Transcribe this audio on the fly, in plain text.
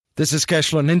This is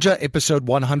Cashflow Ninja, episode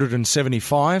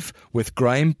 175 with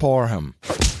Graham Parham.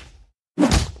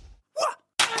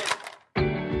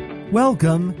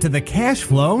 Welcome to the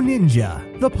Cashflow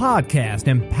Ninja, the podcast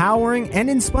empowering and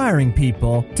inspiring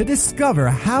people to discover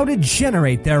how to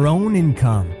generate their own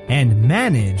income and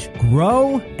manage,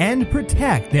 grow, and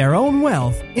protect their own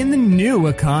wealth in the new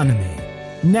economy.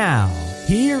 Now,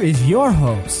 here is your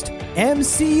host,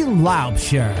 MC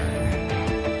Laubscher.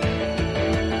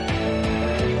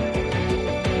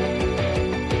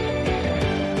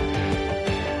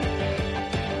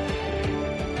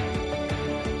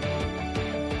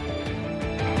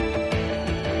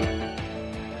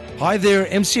 Hi there,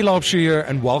 MC Laubscher here,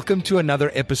 and welcome to another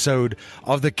episode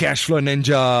of the Cashflow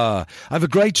Ninja. I have a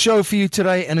great show for you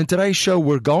today, and in today's show,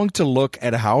 we're going to look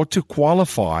at how to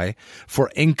qualify for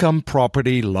income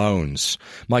property loans.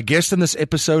 My guest in this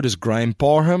episode is Graham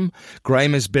Parham.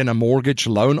 Graham has been a mortgage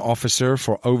loan officer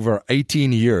for over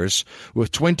 18 years,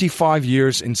 with 25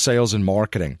 years in sales and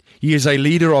marketing. He is a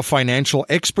leader of financial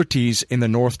expertise in the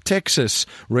North Texas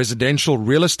residential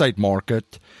real estate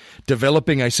market,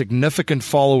 developing a significant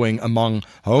following among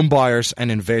homebuyers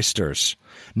and investors.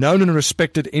 Known and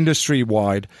respected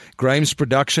industry-wide, Graham's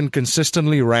production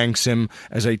consistently ranks him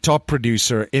as a top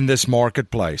producer in this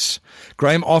marketplace.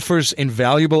 Graham offers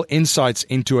invaluable insights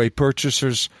into a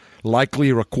purchaser's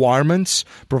likely requirements,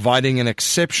 providing an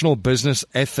exceptional business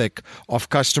ethic of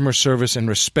customer service and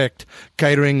respect,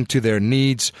 catering to their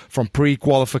needs from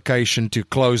pre-qualification to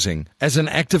closing. As an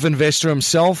active investor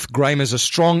himself, Graham has a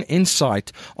strong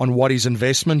insight on what his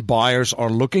investment buyers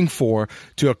are looking for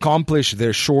to accomplish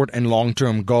their short and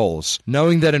long-term goals.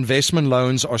 Knowing that investment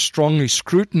loans are strongly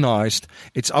scrutinized,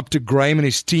 it's up to Graham and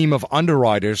his team of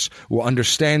underwriters who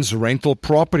understands rental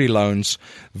property loans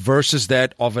versus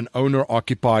that of an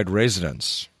owner-occupied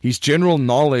residence. His general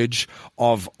knowledge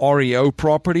of REO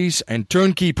properties and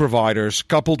turnkey providers,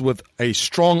 coupled with a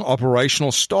strong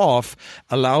operational staff,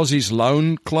 allows his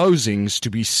loan closings to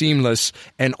be seamless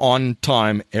and on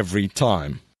time every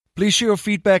time. Please share your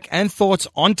feedback and thoughts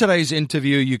on today's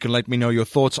interview. You can let me know your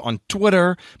thoughts on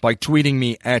Twitter by tweeting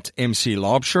me at MC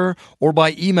Laubscher or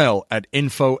by email at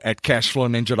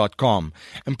info@cashflowninja.com.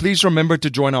 And please remember to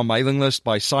join our mailing list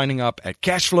by signing up at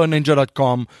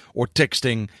cashflowninja.com or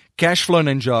texting Cashflow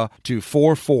Ninja to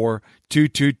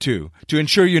 44222. To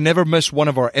ensure you never miss one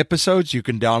of our episodes, you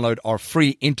can download our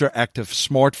free interactive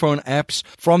smartphone apps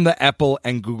from the Apple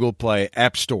and Google Play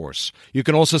app stores. You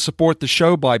can also support the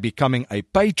show by becoming a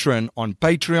patron on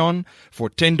Patreon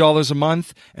for $10 a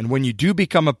month. And when you do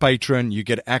become a patron, you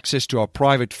get access to our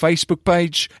private Facebook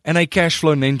page and a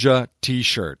Cashflow Ninja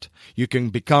t-shirt. You can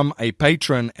become a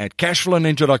patron at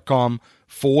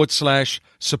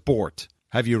cashflowninja.com/support.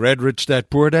 Have you read Rich Dad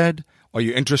Poor Dad? Are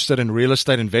you interested in real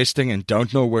estate investing and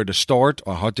don't know where to start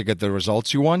or how to get the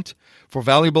results you want? For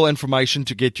valuable information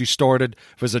to get you started,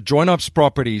 visit JoinOps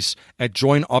Properties at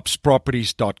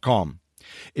joinopsproperties.com.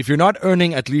 If you're not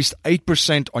earning at least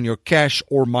 8% on your cash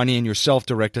or money in your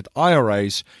self-directed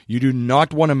IRAs, you do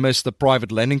not want to miss the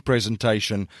private lending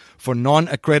presentation for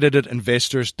non-accredited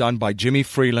investors done by Jimmy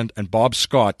Freeland and Bob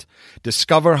Scott.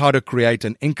 Discover how to create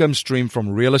an income stream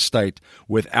from real estate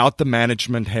without the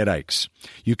management headaches.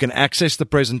 You can access the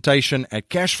presentation at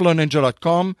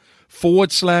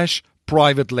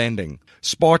cashflowninja.com/private lending.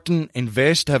 Spartan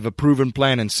Invest have a proven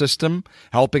plan and system,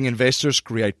 helping investors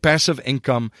create passive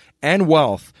income and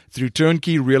wealth through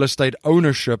turnkey real estate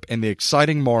ownership in the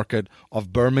exciting market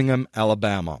of Birmingham,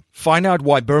 Alabama. Find out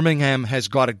why Birmingham has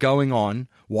got it going on,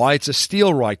 why it's a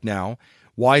steal right now,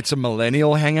 why it's a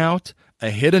millennial hangout, a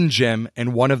hidden gem,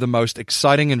 and one of the most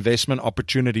exciting investment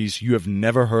opportunities you have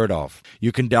never heard of.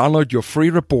 You can download your free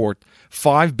report,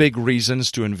 5 Big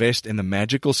Reasons to Invest in the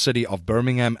Magical City of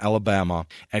Birmingham, Alabama,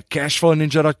 at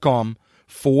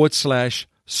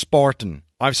cashflowninja.com/Spartan.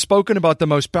 I've spoken about the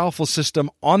most powerful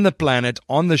system on the planet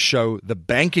on the show, the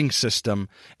banking system,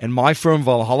 and my firm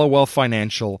Valhalla Wealth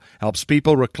Financial helps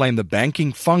people reclaim the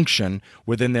banking function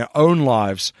within their own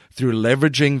lives through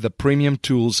leveraging the premium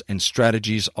tools and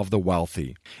strategies of the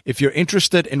wealthy. If you're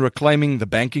interested in reclaiming the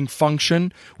banking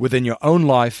function within your own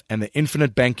life and the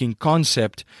infinite banking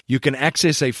concept, you can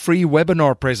access a free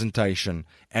webinar presentation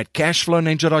at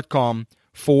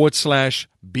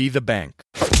cashflowninja.com/be-the-bank.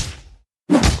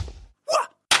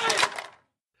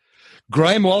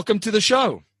 Graham, welcome to the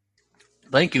show.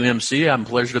 Thank you, MC. I'm a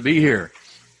pleasure to be here.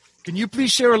 Can you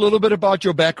please share a little bit about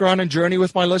your background and journey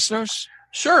with my listeners?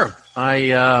 Sure.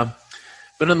 I've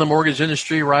been in the mortgage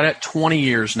industry right at 20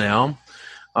 years now.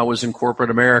 I was in corporate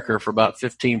America for about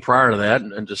 15 prior to that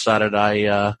and decided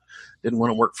I didn't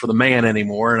want to work for the man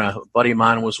anymore. And a buddy of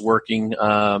mine was working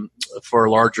for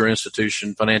a larger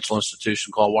institution, financial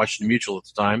institution called Washington Mutual at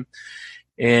the time.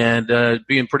 And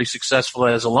being pretty successful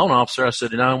as a loan officer, I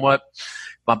said, you know what?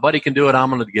 If my buddy can do it, I'm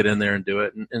going to get in there and do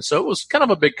it. And so it was kind of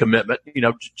a big commitment,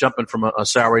 jumping from a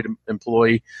salaried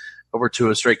employee over to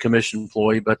a straight commission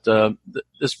employee. But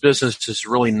this business is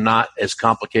really not as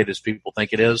complicated as people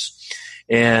think it is.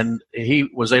 And he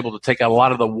was able to take a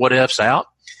lot of the what ifs out,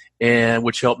 and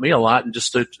which helped me a lot, and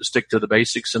just to stick to the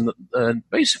basics. And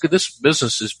basically, this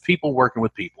business is people working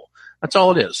with people. That's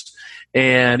all it is.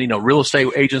 And, real estate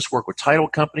agents work with title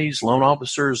companies, loan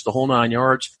officers, the whole 9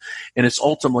 yards. And it's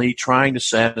ultimately trying to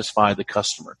satisfy the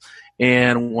customer.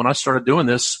 And when I started doing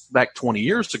this back 20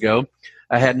 years ago,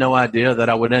 I had no idea that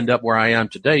I would end up where I am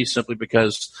today, simply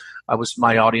because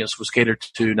my audience was catered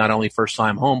to not only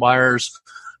first-time home buyers,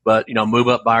 but,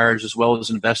 move-up buyers as well as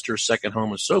investors, second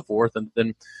home, and so forth. And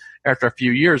then after a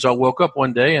few years, I woke up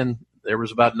one day and there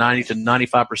was about 90 to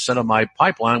 95% of my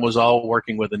pipeline was all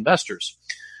working with investors.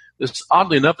 This,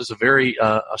 oddly enough, is a very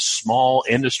a small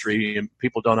industry, and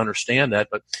people don't understand that.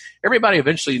 But everybody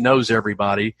eventually knows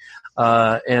everybody,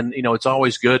 and it's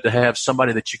always good to have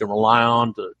somebody that you can rely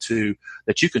on, to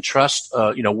that you can trust.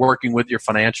 Working with your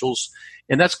financials,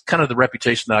 and that's kind of the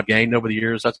reputation that I've gained over the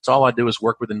years. That's all I do is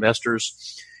work with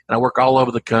investors, and I work all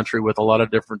over the country with a lot of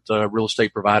different real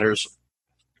estate providers.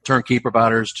 Turnkey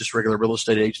providers, just regular real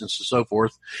estate agents, and so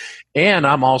forth. And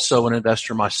I'm also an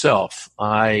investor myself.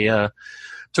 I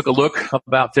took a look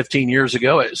about 15 years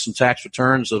ago at some tax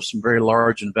returns of some very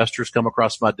large investors come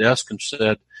across my desk and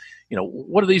said,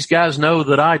 what do these guys know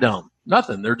that I don't?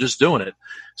 Nothing. They're just doing it.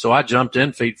 So I jumped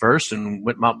in feet first and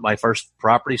went my first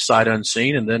property sight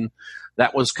unseen. And then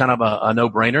that was kind of a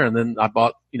no-brainer. And then I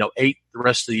bought, 8 the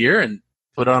rest of the year and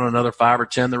put on another 5 or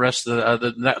 10 the rest of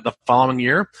the following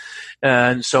year.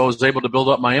 And so I was able to build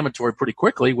up my inventory pretty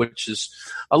quickly, which is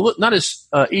not as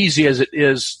easy as it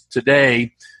is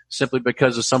today, simply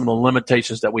because of some of the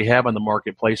limitations that we have in the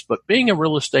marketplace. But being a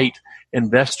real estate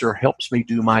investor helps me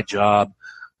do my job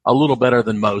a little better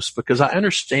than most, because I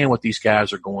understand what these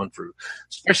guys are going through,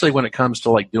 especially when it comes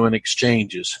to like doing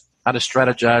exchanges, how to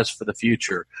strategize for the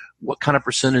future, what kind of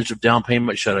percentage of down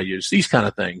payment should I use, these kind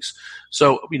of things.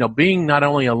 So, being not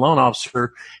only a loan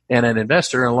officer and an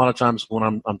investor, and a lot of times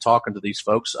when I'm talking to these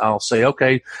folks, I'll say,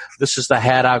 okay, this is the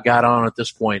hat I've got on at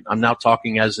this point. I'm now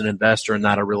talking as an investor and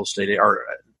not a real estate, or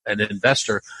an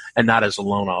investor and not as a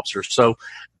loan officer. So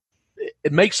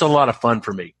it makes a lot of fun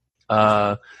for me.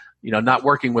 Not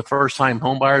working with first-time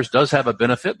home buyers does have a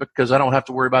benefit, because I don't have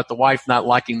to worry about the wife not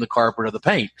liking the carpet or the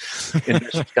paint, and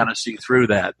just kind of see through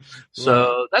that.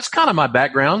 So that's kind of my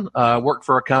background. I work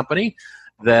for a company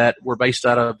that we're based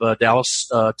out of Dallas,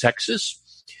 Texas.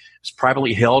 It's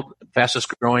privately held, fastest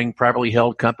growing privately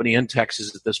held company in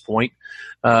Texas at this point.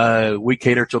 We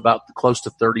cater to about close to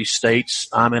 30 states.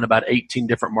 I'm in about 18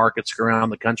 different markets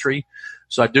around the country.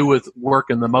 So I do work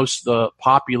in the most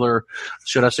popular,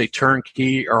 should I say,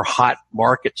 turnkey or hot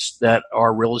markets that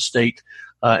are real estate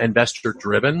investor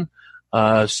driven.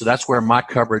 So that's where my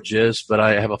coverage is. But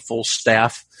I have a full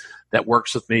staff that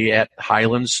works with me at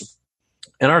Highlands.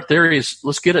 And our theory is,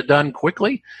 let's get it done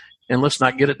quickly, and let's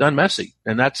not get it done messy.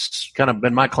 And that's kind of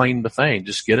been my claim to fame.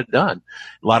 Just get it done.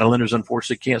 A lot of lenders,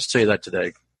 unfortunately, can't say that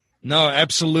today. No,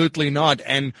 absolutely not.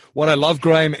 And what I love,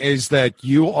 Graham, is that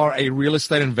you are a real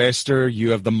estate investor.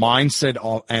 You have the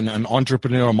mindset and an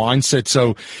entrepreneurial mindset.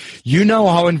 So you know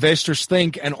how investors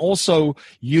think, and also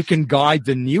you can guide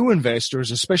the new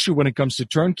investors, especially when it comes to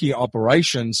turnkey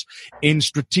operations, in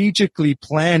strategically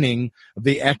planning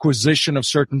the acquisition of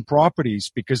certain properties,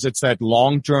 because it's that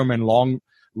long-term and long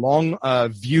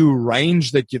view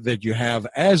range that you have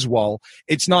as well.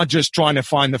 It's not just trying to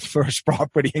find the first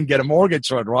property and get a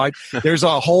mortgage on it, right? There's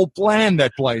a whole plan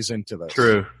that plays into this.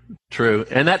 True.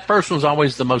 And that first one's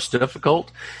always the most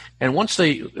difficult. And once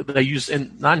they use,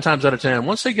 and 9 times out of 10,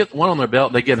 once they get one on their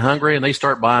belt, they get hungry and they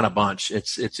start buying a bunch.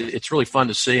 It's really fun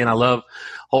to see, and I love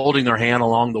holding their hand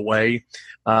along the way.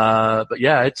 But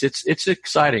yeah, it's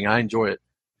exciting. I enjoy it.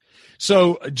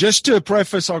 So just to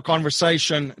preface our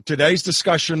conversation, today's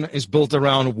discussion is built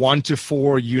around 1 to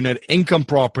 4 unit income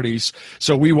properties.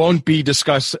 So we won't be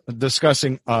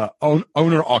discussing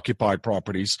owner-occupied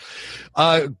properties.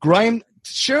 Graham,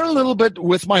 share a little bit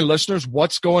with my listeners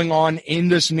what's going on in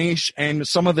this niche and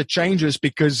some of the changes,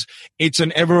 because it's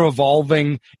an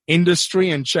ever-evolving industry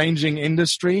and changing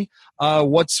industry.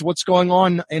 What's going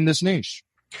on in this niche?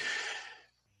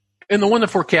 In the 1 to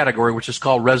 4 category, which is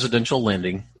called residential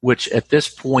lending, which at this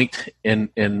point in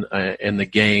the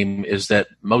game is that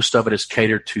most of it is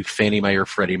catered to Fannie Mae or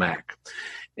Freddie Mac.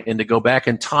 And to go back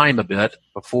in time a bit,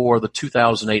 before the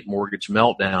 2008 mortgage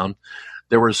meltdown,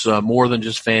 there was more than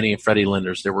just Fannie and Freddie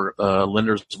lenders. There were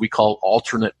lenders we call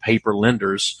alternate paper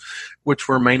lenders, which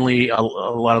were mainly a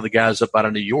lot of the guys up out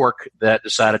of New York that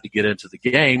decided to get into the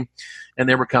game, and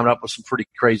they were coming up with some pretty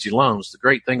crazy loans. The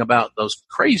great thing about those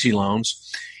crazy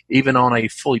loans, even on a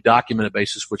fully documented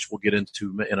basis, which we'll get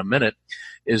into in a minute,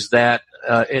 is that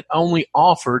it only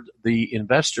offered the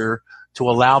investor to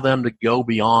allow them to go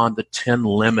beyond the 10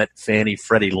 limit Fannie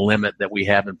Freddie limit that we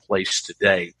have in place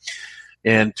today.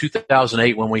 In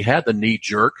 2008, when we had the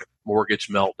knee-jerk mortgage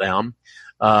meltdown,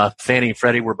 Fannie and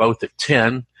Freddie were both at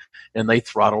 10, and they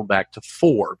throttled back to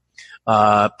 4.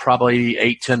 Probably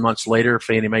 8-10 months later,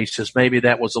 Fannie Mae says maybe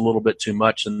that was a little bit too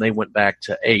much, and they went back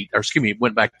to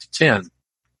 10.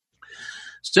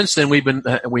 Since then,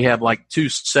 we have like two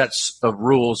sets of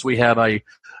rules. We have a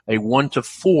 1 to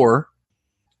 4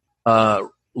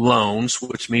 loans,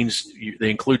 which means they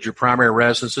include your primary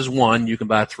residence as 1. You can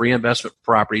buy 3 investment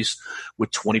properties with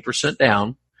 20%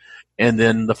 down. And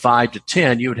then the 5 to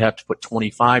 10, you would have to put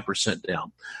 25%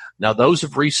 down. Now, those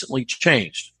have recently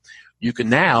changed. You can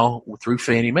now, through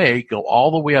Fannie Mae, go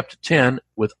all the way up to 10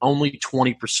 with only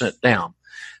 20% down.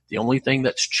 The only thing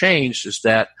that's changed is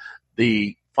that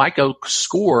the FICO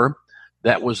score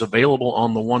that was available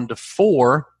on the 1 to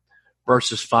 4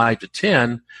 versus 5 to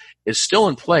 10 is still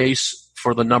in place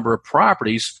for the number of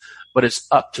properties, but it's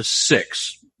up to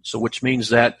 6. So which means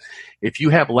that if you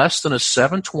have less than a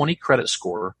 720 credit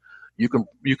score, you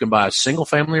can buy a single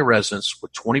family residence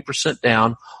with 20%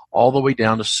 down all the way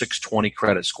down to 620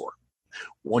 credit score.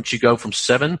 Once you go from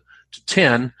 7 to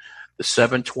 10, the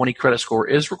 720 credit score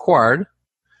is required,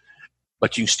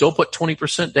 but you can still put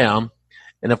 20% down.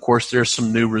 And of course, there's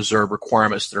some new reserve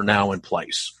requirements that are now in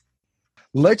place.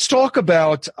 Let's talk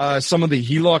about some of the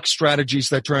HELOC strategies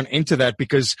that turn into that,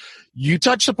 because you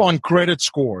touched upon credit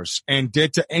scores, and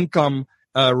debt to income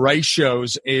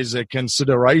ratios is a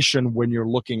consideration when you're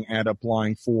looking at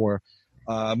applying for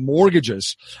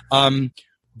mortgages.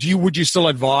 Would you still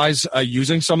advise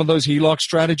using some of those HELOC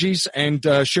strategies, and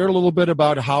share a little bit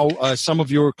about how some of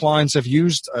your clients have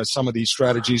used some of these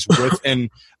strategies within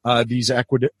these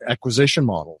acquisition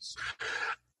models?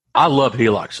 I love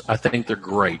HELOCs. I think they're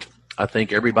great. I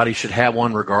think everybody should have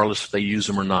one regardless if they use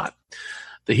them or not.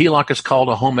 The HELOC is called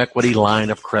a home equity line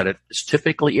of credit. It's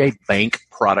typically a bank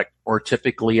product or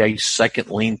typically a second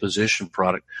lien position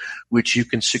product, which you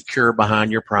can secure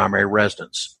behind your primary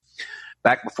residence.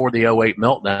 Back before the 2008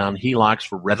 meltdown,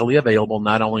 HELOCs were readily available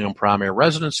not only on primary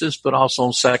residences, but also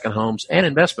on second homes and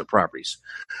investment properties.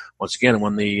 Once again,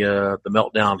 when the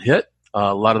meltdown hit,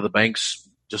 a lot of the banks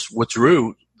just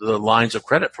withdrew the lines of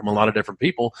credit from a lot of different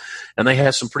people, and they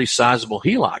had some pretty sizable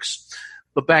HELOCs.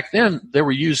 But back then, they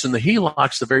were using the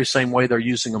HELOCs the very same way they're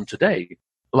using them today.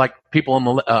 Like people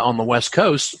on the West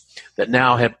Coast that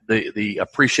now have the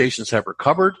appreciations have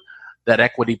recovered, that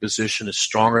equity position is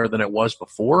stronger than it was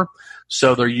before.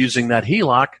 So they're using that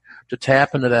HELOC to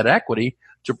tap into that equity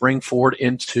to bring forward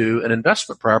into an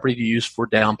investment property to use for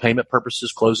down payment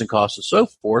purposes, closing costs, and so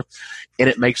forth. And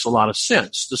it makes a lot of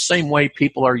sense. The same way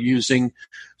people are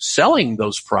selling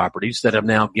those properties that have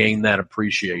now gained that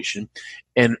appreciation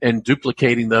and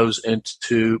duplicating those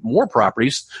into more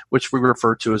properties, which we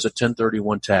refer to as a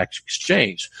 1031 tax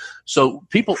exchange. So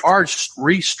people are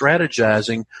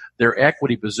re-strategizing their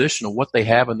equity position of what they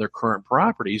have in their current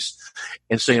properties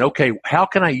and saying, okay, how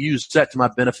can I use that to my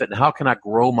benefit and how can I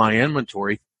grow my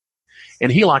inventory?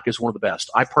 And HELOC is one of the best.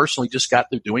 I personally just got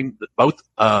through doing both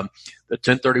the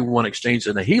 1031 exchange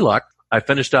and the HELOC. I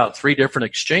finished out 3 different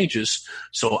exchanges,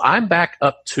 so I'm back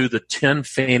up to the 10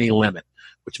 Fannie limit,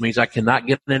 which means I cannot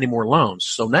get any more loans.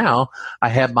 So now I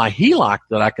have my HELOC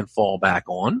that I can fall back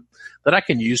on, that I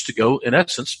can use to go, in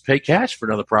essence, pay cash for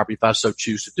another property if I so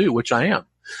choose to do, which I am.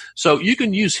 So you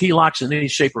can use HELOCs in any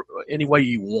shape or any way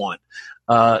you want.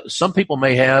 Some people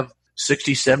may have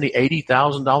 $60,000, $70,000,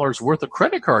 $80,000 worth of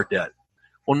credit card debt.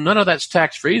 Well, none of that's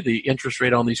tax-free. The interest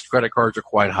rate on these credit cards are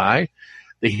quite high.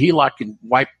 The HELOC can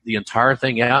wipe the entire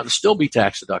thing out and still be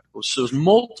tax deductible. So there's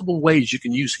multiple ways you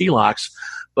can use HELOCs,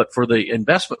 but for the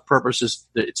investment purposes,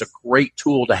 it's a great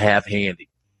tool to have handy.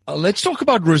 Let's talk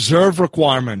about reserve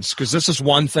requirements, because this is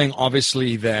one thing,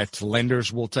 obviously, that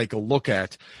lenders will take a look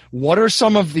at. What are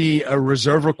some of the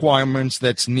reserve requirements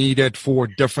that's needed for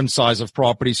different size of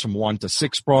properties, from 1 to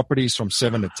 6 properties, from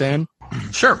 7 to 10?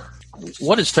 Sure.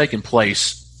 What has taken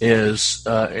place is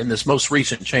in this most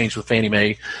recent change with Fannie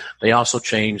Mae, they also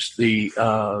changed the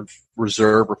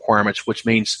reserve requirements, which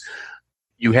means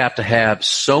you have to have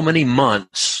so many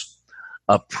months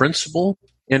of principal,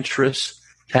 interest,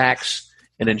 tax,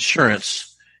 and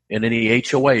insurance in any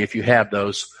HOA, if you have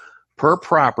those, per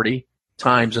property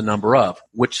times a number of,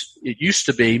 which it used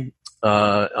to be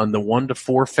on the 1 to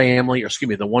 4 family, or excuse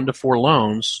me, the 1 to 4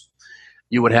 loans,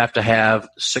 you would have to have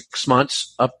 6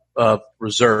 months of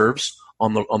reserves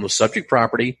on the subject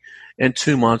property and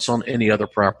 2 months on any other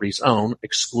properties owned,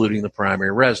 excluding the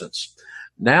primary residence.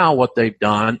 Now what they've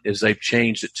done is they've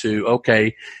changed it to,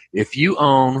 okay, if you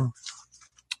own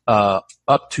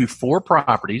up to 4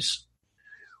 properties,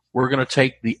 we're going to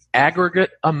take the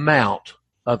aggregate amount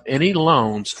of any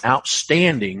loans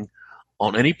outstanding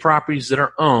on any properties that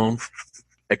are owned,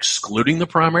 excluding the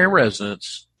primary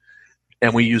residence,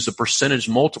 and we use a percentage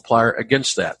multiplier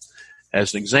against that.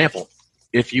 As an example,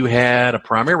 if you had a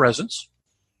primary residence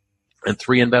and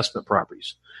 3 investment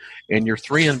properties, and your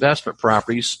 3 investment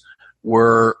properties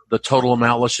were the total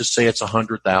amount, let's just say it's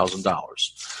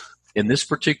 $100,000. In this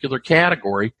particular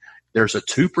category, there's a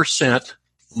 2%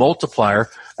 multiplier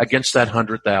against that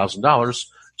 $100,000,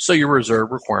 so your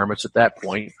reserve requirements at that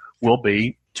point will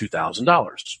be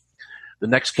 $2,000. The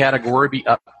next category would be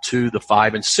up to the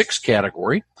 5 and 6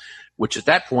 category, which at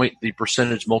that point the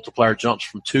percentage multiplier jumps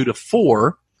from 2 to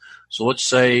 4. So let's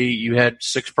say you had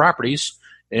 6 properties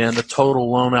and the total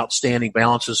loan outstanding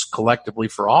balances collectively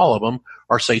for all of them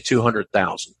are, say,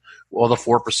 $200,000. Well, the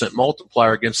 4%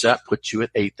 multiplier against that puts you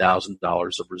at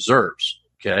 $8,000 of reserves.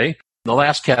 Okay. The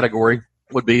last category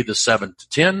would be the 7 to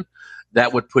 10.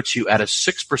 That would put you at a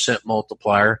 6%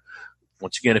 multiplier.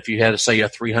 Once again, if you had, say, a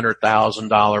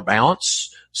 $300,000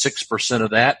 balance, 6% of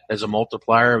that as a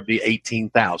multiplier would be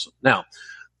 $18,000. Now,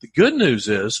 the good news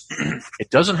is it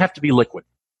doesn't have to be liquid.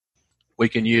 We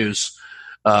can use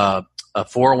a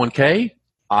 401k,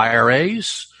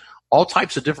 IRAs, all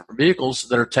types of different vehicles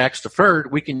that are tax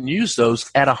deferred. We can use those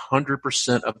at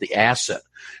 100% of the asset,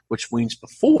 which means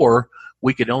before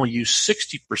we could only use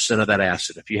 60% of that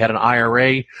asset. If you had an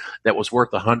IRA that was worth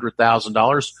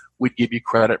 $100,000, we'd give you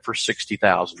credit for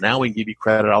 $60,000. Now we can give you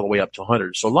credit all the way up to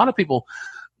 $100,000. So a lot of people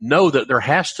know that there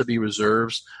has to be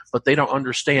reserves, but they don't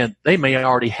understand they may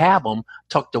already have them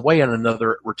tucked away in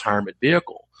another retirement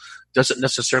vehicle. Doesn't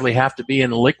necessarily have to be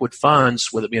in liquid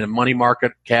funds, whether it be in a money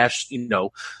market, cash,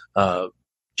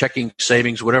 checking,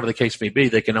 savings, whatever the case may be.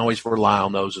 They can always rely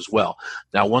on those as well.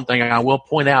 Now, one thing I will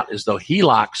point out is though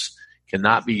HELOCs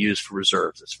cannot be used for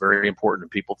reserves. It's very important,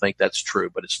 and people think that's true,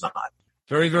 but it's not.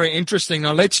 Very, very interesting.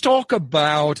 Now, let's talk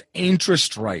about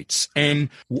interest rates and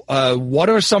what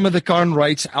are some of the current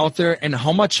rates out there and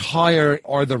how much higher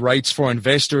are the rates for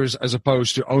investors as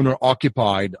opposed to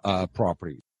owner-occupied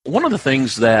property? One of the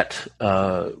things that,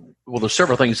 there's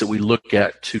several things that we look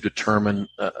at to determine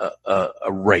a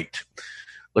rate.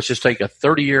 Let's just take a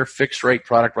 30-year fixed rate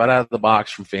product right out of the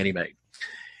box from Fannie Mae.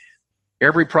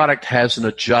 Every product has an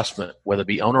adjustment, whether it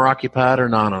be owner-occupied or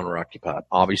non-owner-occupied.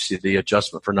 Obviously, the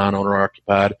adjustment for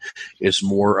non-owner-occupied is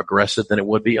more aggressive than it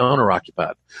would be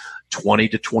owner-occupied. 20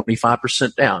 to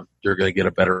 25% down. They're going to get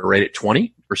a better rate at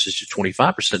 20 versus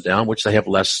 25% down, which they have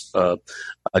less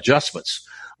adjustments.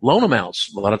 Loan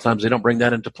amounts, a lot of times they don't bring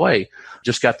that into play.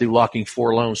 Just got through locking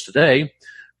 4 loans today.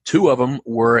 2 of them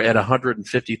were at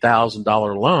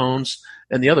 $150,000 loans,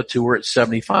 and the other 2 were at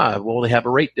 $75,000. Well, they have a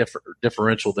rate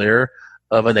differential there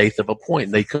of 1/8 of a point.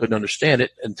 And they couldn't understand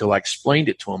it until I explained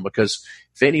it to them, because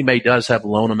Fannie Mae does have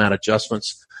loan amount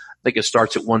adjustments. I think it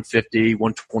starts at 150,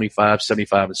 125,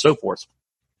 75, and so forth.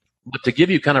 But to give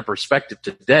you kind of perspective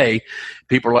today,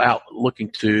 people are out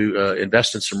looking to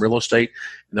invest in some real estate,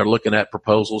 and they're looking at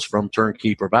proposals from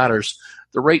turnkey providers.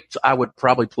 The rate I would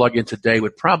probably plug in today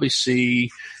would probably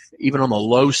see, even on the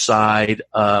low side,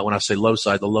 when I say low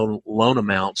side, the loan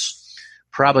amounts,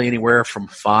 probably anywhere from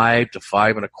 5 to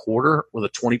 5 1/4 with a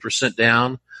 20%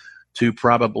 down to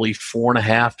probably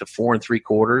 4.5 to 4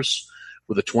 3/4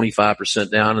 with a 25%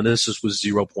 down. And this is with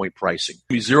 0-point pricing.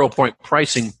 0-point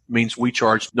pricing means we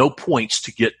charge no points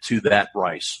to get to that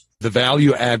price. The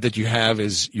value add that you have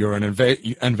is you're an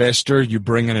investor. You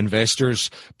bring an investor's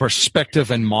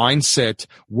perspective and mindset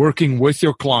working with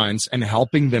your clients and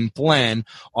helping them plan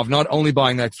of not only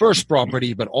buying that first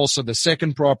property, but also the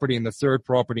second property and the third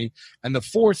property and the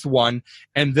fourth one.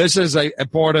 And this is a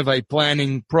part of a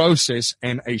planning process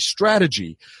and a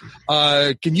strategy.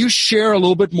 Can you share a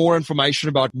little bit more information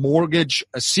about mortgage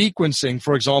sequencing?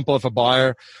 For example, if a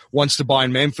buyer wants to buy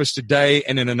in Memphis today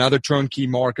and in another turnkey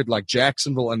market like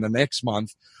Jacksonville and the next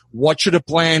month, what should a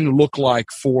plan look like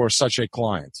for such a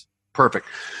client? Perfect.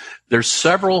 There's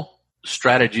several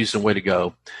strategies and way to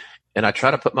go, and I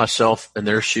try to put myself in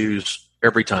their shoes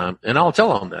every time. And I'll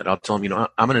tell them that. I'll tell them,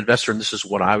 I'm an investor and this is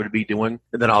what I would be doing.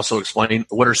 And then also explain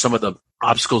what are some of the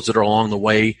obstacles that are along the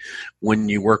way when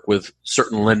you work with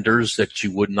certain lenders that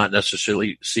you would not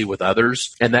necessarily see with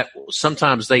others. And that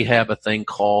sometimes they have a thing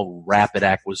called rapid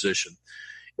acquisition.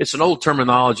 It's an old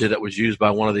terminology that was used by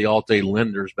one of the Alt-A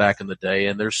lenders back in the day.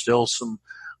 And there's still some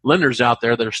lenders out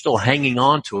there that are still hanging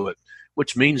on to it,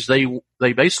 which means they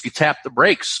basically tap the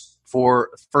brakes for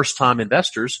first-time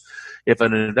investors. If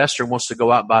an investor wants to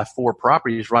go out and buy 4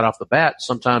 properties right off the bat,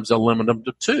 sometimes they'll limit them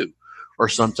to 2, or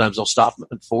sometimes they'll stop them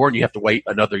at 4, and you have to wait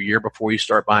another year before you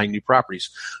start buying new properties.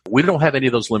 We don't have any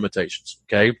of those limitations,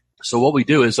 okay? So what we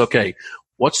do is, okay,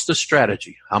 what's the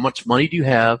strategy? How much money do you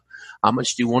have? How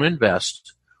much do you want to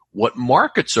invest? What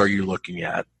markets are you looking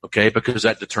at, okay, because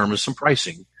that determines some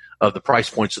pricing of the price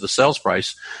points of the sales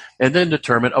price, and then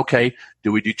determine, okay,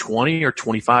 do we do 20 or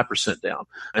 25% down?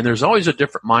 And there's always a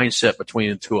different mindset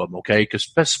between the two of them, okay?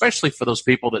 Because especially for those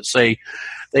people that say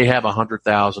they have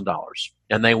 $100,000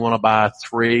 and they want to buy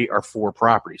 3 or 4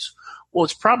 properties. Well,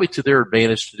 it's probably to their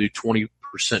advantage to do 20%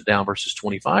 down versus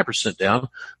 25% down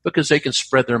because they can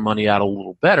spread their money out a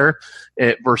little better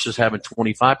versus having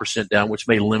 25% down, which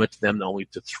may limit them only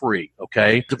to 3,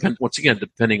 okay? Once again,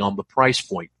 depending on the price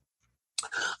point.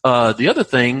 The other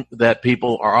thing that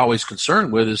people are always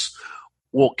concerned with is,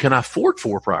 well, can I afford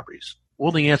 4 properties?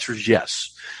 Well, the answer is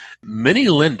yes. Many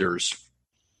lenders,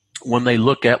 when they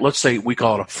look at, let's say we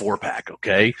call it a 4-pack,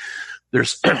 okay?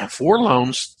 There's 4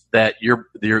 loans that you're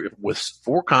with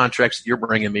 4 contracts that you're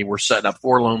bringing me. We're setting up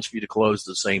 4 loans for you to close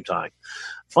at the same time.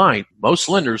 Fine. Most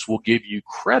lenders will give you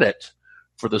credit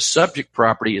for the subject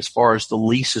property as far as the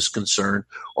lease is concerned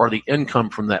or the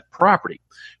income from that property,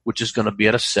 which is going to be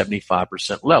at a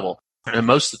 75% level. And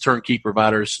most of the turnkey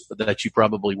providers that you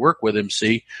probably work with,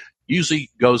 MC,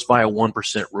 usually goes by a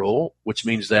 1% rule, which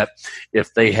means that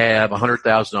if they have a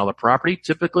 $100,000 property,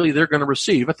 typically they're going to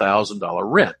receive a $1,000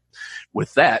 rent.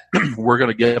 With that, we're going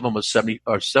to give them a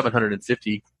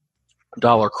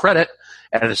 $750 credit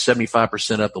at a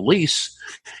 75% of the lease,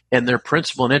 and their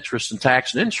principal and interest and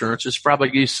tax and insurance is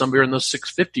probably somewhere in the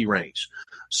 $650 range.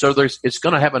 So it's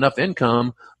going to have enough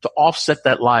income to offset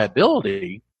that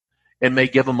liability and may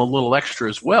give them a little extra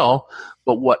as well.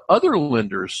 But what other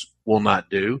lenders will not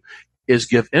do is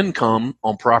give income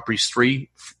on properties 2,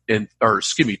 3, and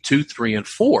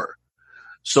 4.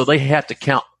 So they have to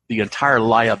count the entire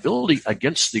liability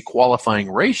against the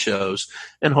qualifying ratios,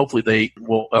 and hopefully they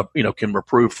will, can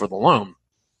approve for the loan.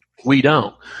 We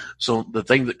don't. So the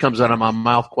thing that comes out of my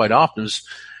mouth quite often is,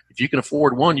 if you can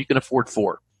afford 1, you can afford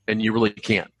 4, and you really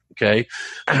can't. Okay.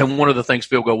 And one of the things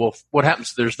people go, well, what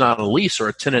happens if there's not a lease or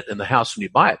a tenant in the house when you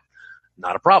buy it?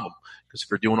 Not a problem. Because if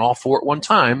you're doing all 4 at one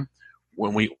time,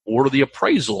 when we order the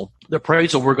appraisal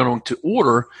we're going to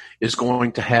order is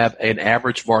going to have an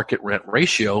average market rent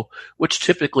ratio, which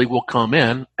typically will come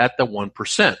in at the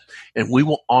 1%. And we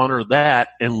will honor that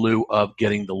in lieu of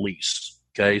getting the lease.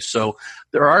 Okay. So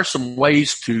there are some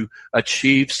ways to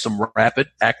achieve some rapid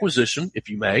acquisition, if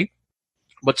you may,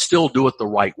 but still do it the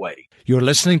right way. You're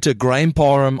listening to Graham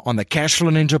Parham on the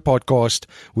Cashflow Ninja podcast.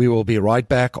 We will be right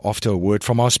back after a word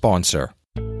from our sponsor.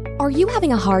 Are you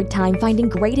having a hard time finding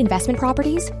great investment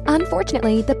properties?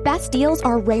 Unfortunately, the best deals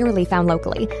are rarely found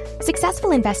locally. Successful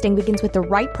investing begins with the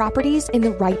right properties in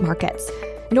the right markets.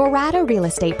 Norada Real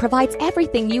Estate provides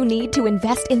everything you need to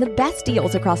invest in the best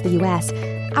deals across the U.S.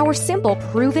 Our simple,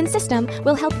 proven system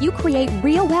will help you create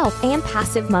real wealth and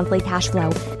passive monthly cash flow.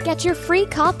 Get your free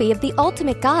copy of the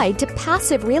ultimate guide to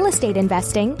passive real estate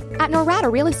investing at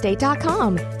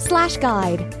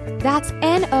noradarealestate.com/guide. That's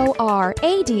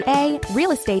NORADA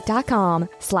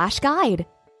realestate.com/guide.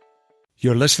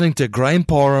 You're listening to Graham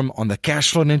Parham on the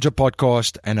Cashflow Ninja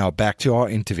podcast, and now back to our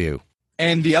interview.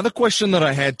 And the other question that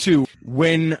I had too,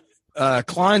 when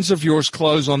clients of yours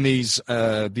close on these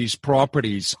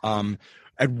properties,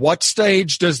 at what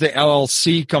stage does the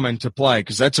LLC come into play?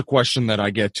 Because that's a question that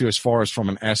I get too, as far as from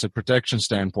an asset protection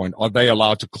standpoint. Are they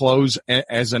allowed to close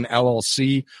as an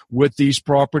LLC with these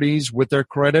properties, with their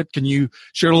credit? Can you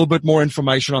share a little bit more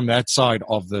information on that side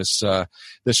of this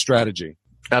strategy?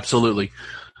 Absolutely.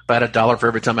 If I had $1 for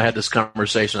every time I had this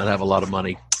conversation, I'd have a lot of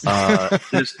money.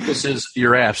 This is,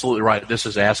 you're absolutely right. This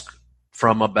is asked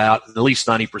from about at least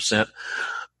 90%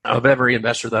 of every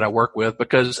investor that I work with,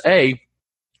 because they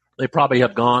probably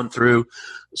have gone through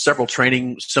several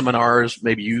training seminars.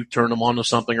 Maybe you turn them on to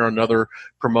something, or another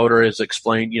promoter has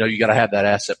explained, you got to have that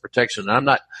asset protection. And I'm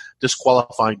not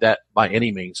disqualifying that by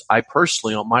any means. I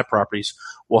personally, on my properties,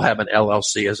 will have an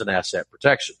LLC as an asset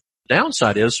protection. The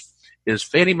downside is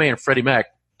Fannie Mae and Freddie Mac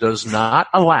does not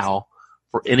allow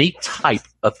for any type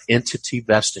of entity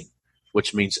vesting,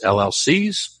 which means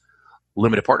LLCs,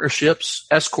 limited partnerships,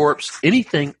 S-corps,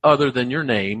 anything other than your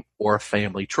name or a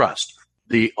family trust.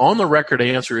 The on-the-record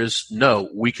answer is no,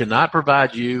 we cannot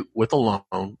provide you with a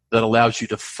loan that allows you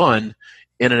to fund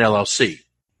in an LLC.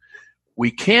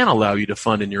 We can allow you to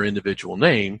fund in your individual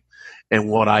name. And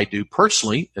what I do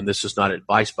personally, and this is not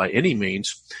advice by any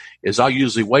means, is I'll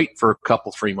usually wait for a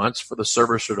couple, 3 months for the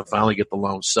servicer to finally get the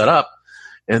loan set up.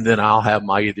 And then I'll have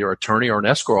my either attorney or an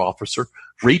escrow officer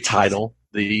retitle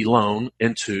the loan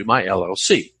into my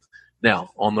LLC.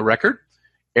 Now, on the record,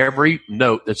 every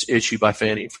note that's issued by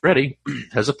Fannie and Freddie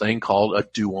has a thing called a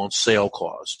due on sale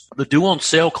clause. The due on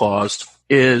sale clause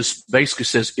is basically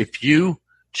says if you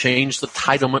change the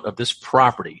titlement of this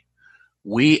property,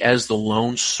 we as the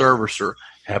loan servicer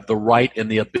have the right and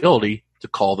the ability to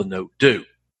call the note due.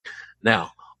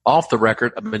 Now, off the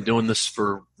record, I've been doing this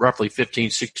for roughly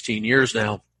 15, 16 years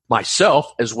now.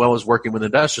 Myself, as well as working with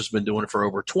investors, been doing it for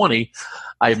over 20.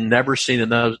 I've never seen in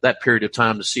that period of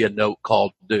time to see a note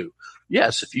called due.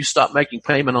 Yes, if you stop making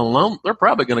payment on a loan, they're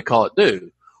probably going to call it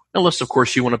due. Unless, of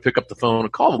course, you want to pick up the phone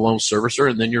and call the loan servicer,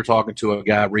 and then you're talking to a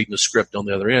guy reading the script on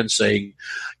the other end saying,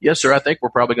 yes, sir, I think we're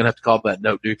probably going to have to call that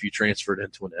note due if you transfer it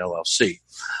into an LLC.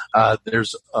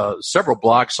 There's several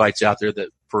blog sites out there that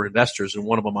for investors, and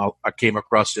one of them I came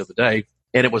across the other day,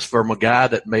 and it was from a guy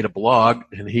that made a blog,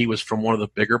 and he was from one of the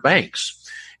bigger banks.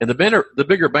 And the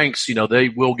bigger banks, you know, they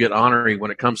will get honorary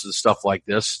when it comes to stuff like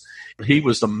this. He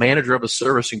was the manager of a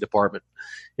servicing department,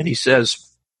 and he says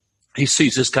he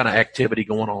sees this kind of activity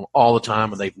going on all the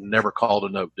time, and they've never called a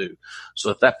note due. So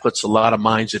if that puts a lot of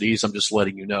minds at ease, I'm just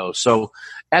letting you know. So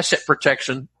asset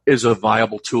protection is a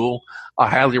viable tool. I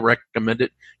highly recommend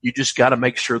it. You just got to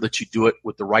make sure that you do it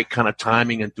with the right kind of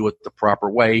timing and do it the proper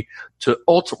way to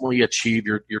ultimately achieve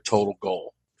your total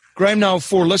goal. Graham, now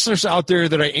for listeners out there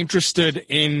that are interested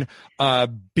in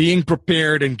being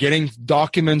prepared and getting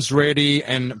documents ready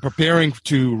and preparing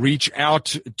to reach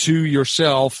out to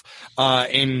yourself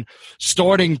in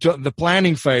starting the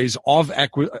planning phase of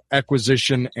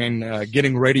acquisition and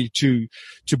getting ready to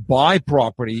buy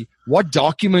property, what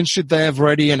documents should they have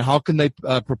ready and how can they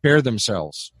prepare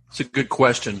themselves? It's a good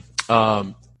question.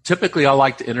 Typically, I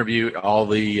like to interview all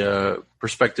the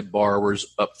prospective borrowers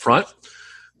up front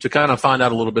to kind of find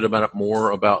out a little bit more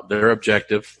about their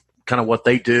objective, kind of what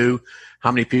they do,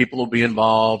 how many people will be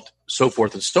involved, so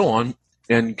forth and so on,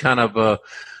 and kind of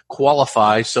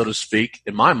qualify, so to speak,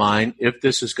 in my mind, if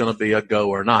this is going to be a go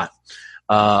or not.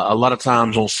 A lot of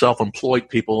times on self-employed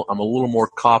people, I'm a little more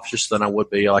cautious than I would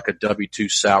be like a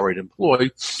W-2 salaried employee,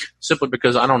 simply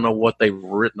because I don't know what they've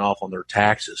written off on their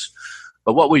taxes.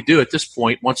 But what we do at this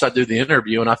point, once I do the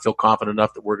interview and I feel confident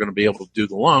enough that we're going to be able to do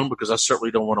the loan, because I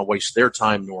certainly don't want to waste their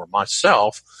time nor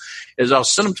myself, is I'll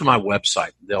send them to my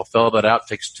website. They'll fill that out. It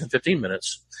takes 10, 15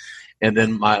 minutes. And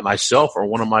then myself or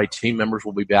one of my team members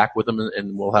will be back with them,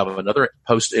 and we'll have another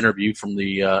post interview from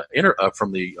the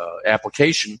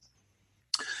application.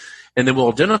 And then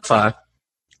we'll identify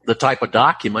the type of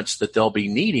documents that they'll be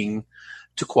needing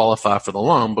to qualify for the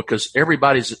loan, because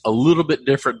everybody's a little bit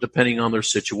different depending on their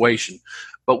situation.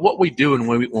 But what we do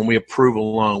when we approve a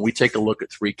loan, we take a look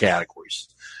at 3 categories.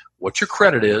 What your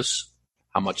credit is,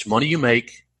 how much money you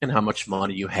make, and how much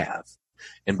money you have.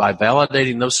 And by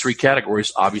validating those 3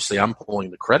 categories, obviously I'm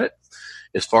pulling the credit.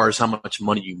 As far as how much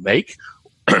money you make,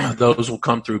 those will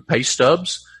come through pay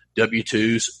stubs,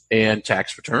 W-2s, and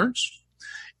tax returns.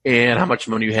 And how much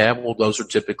money you have, well, those are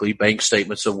typically bank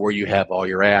statements of where you have all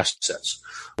your assets.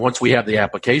 Once we have the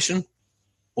application,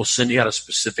 we'll send you out a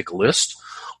specific list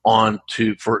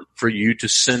for you to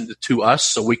send to us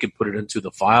so we can put it into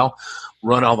the file,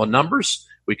 run all the numbers.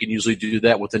 We can usually do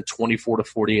that within 24 to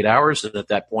 48 hours, and at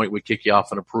that point, we kick you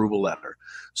off an approval letter.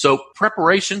 So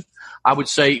preparation, I would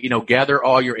say, gather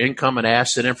all your income and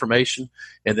asset information,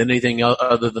 and then anything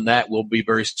other than that will be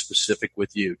very specific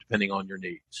with you, depending on your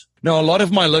needs. Now, a lot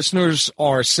of my listeners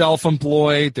are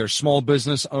self-employed, they're small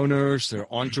business owners,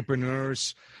 they're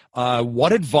entrepreneurs.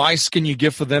 What advice can you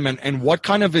give for them, and what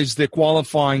kind of is the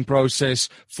qualifying process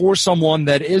for someone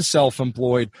that is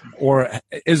self-employed or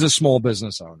is a small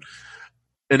business owner?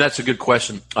 And that's a good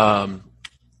question.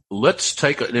 Let's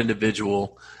take an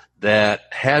individual that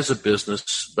has a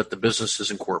business, but the business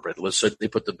is incorporated. Let's say they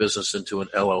put the business into an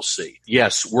LLC.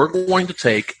 Yes, we're going to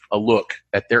take a look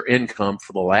at their income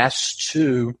for the last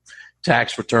 2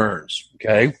 tax returns,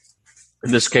 okay?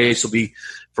 In this case, it'll be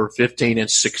for 15 and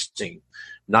 16.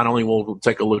 Not only will we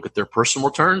take a look at their personal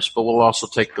returns, but we'll also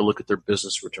take a look at their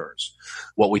business returns.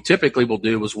 What we typically will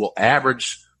do is we'll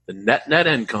average the net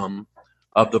income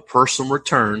of the personal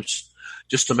returns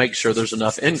just to make sure there's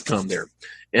enough income there.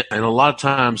 And a lot of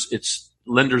times it's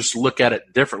lenders look at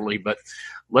it differently, but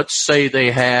let's say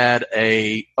they had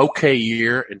a okay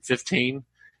year in 15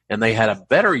 and they had a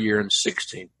better year in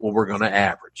 16. Well, we're going to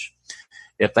average.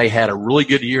 If they had a really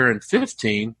good year in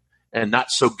 15 and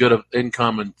not so good of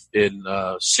income in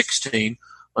 16,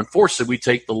 unfortunately, we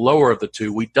take the lower of the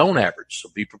two. We don't average, so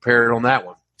be prepared on that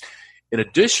one. In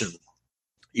addition,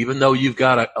 even though you've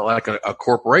got a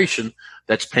corporation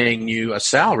that's paying you a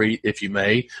salary, if you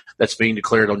may, that's being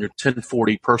declared on your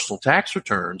 1040 personal tax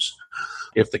returns,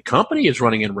 if the company is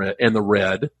running in the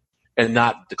red and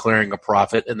not declaring a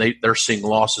profit and they're seeing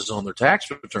losses on their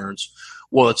tax returns,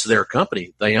 well, it's their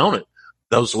company. They own it.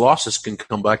 Those losses can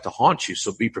come back to haunt you,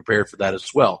 so be prepared for that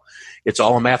as well. It's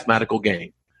all a mathematical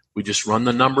game. We just run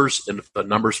the numbers, and if the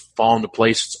numbers fall into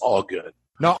place, it's all good.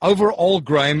 Now, overall,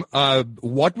 Graham,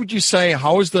 what would you say,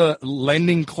 how is the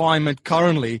lending climate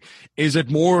currently? Is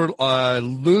it more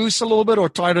loose a little bit or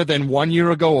tighter than 1 year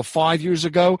ago or 5 years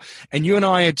ago? And you and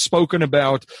I had spoken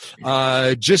about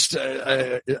just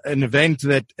an event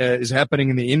that is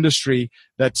happening in the industry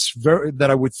that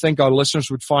I would think our listeners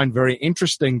would find very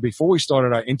interesting before we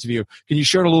started our interview. Can you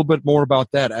share a little bit more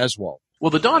about that as well?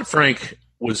 Well, the Dodd-Frank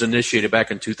was initiated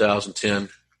back in 2010.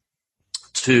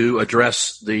 To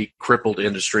address the crippled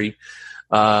industry.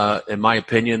 In my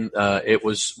opinion, it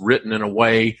was written in a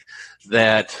way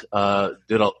that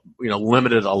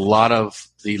limited a lot of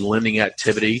the lending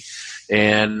activity,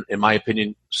 and in my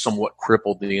opinion, somewhat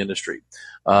crippled the industry.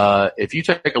 If you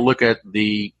take a look at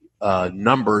the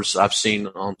numbers I've seen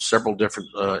on several different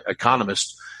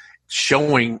economists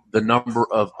showing the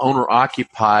number of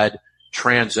owner-occupied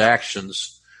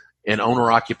transactions and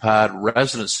owner-occupied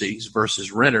residencies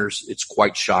versus renters, it's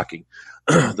quite shocking.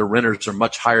 The renters are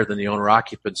much higher than the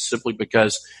owner-occupants simply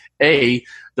because, A,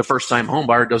 the first-time home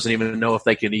buyer doesn't even know if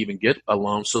they can even get a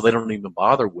loan, so they don't even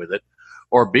bother with it.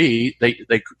 Or B,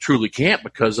 they truly can't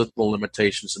because of the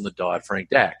limitations in the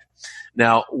Dodd-Frank Act.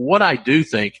 Now, what I do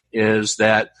think is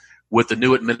that with the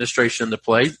new administration in the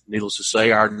play, needless to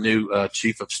say, our new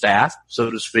chief of staff,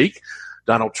 so to speak,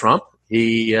 Donald Trump,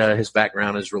 his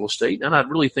background is real estate, and I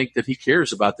really think that he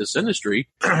cares about this industry.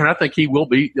 And I think he will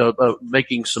be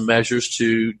making some measures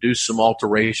to do some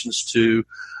alterations to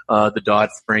the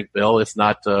Dodd-Frank bill, if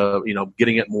not,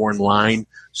 getting it more in line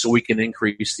so we can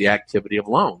increase the activity of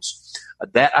loans.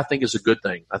 That, I think, is a good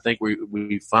thing. I think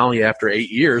we finally, after 8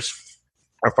 years,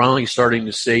 are finally starting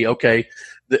to see, okay,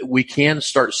 that we can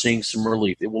start seeing some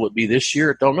relief. Will it be this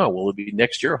year? Don't know. Will it be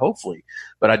next year? Hopefully.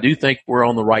 But I do think we're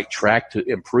on the right track to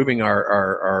improving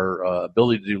our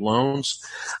ability to do loans.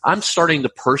 I'm starting to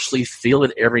personally feel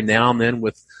it every now and then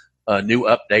with new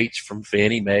updates from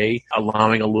Fannie Mae,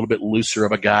 allowing a little bit looser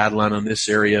of a guideline on this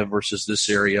area versus this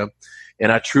area.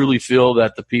 And I truly feel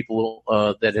that the people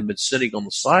that have been sitting on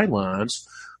the sidelines,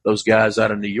 those guys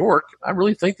out of New York, I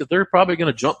really think that they're probably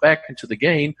going to jump back into the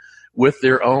game with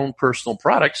their own personal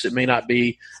products. It may not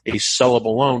be a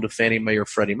sellable loan to Fannie Mae or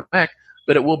Freddie Mac,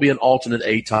 but it will be an alternate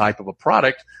A type of a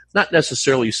product, not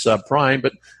necessarily subprime,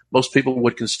 but most people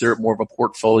would consider it more of a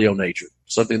portfolio nature,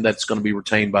 something that's going to be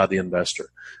retained by the investor.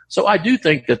 So I do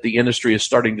think that the industry is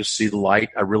starting to see the light.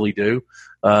 I really do.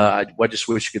 I just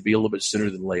wish it could be a little bit sooner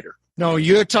than later. No,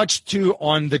 you touched too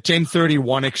on the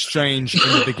 1031 exchange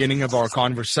in the beginning of our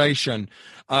conversation.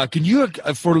 Can you,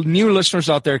 for new listeners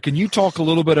out there, can you talk a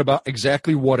little bit about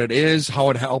exactly what it is, how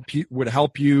it would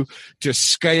help you to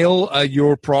scale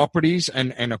your properties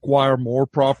and acquire more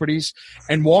properties,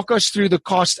 and walk us through the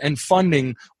cost and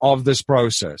funding of this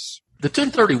process? The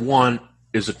 1031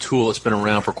 is a tool that's been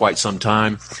around for quite some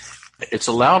time. It's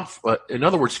allowed, in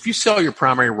other words, if you sell your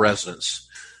primary residence,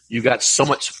 you've got so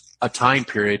much a time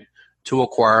period to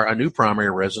acquire a new primary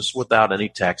residence without any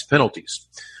tax penalties.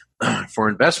 For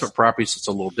investment properties, it's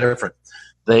a little different.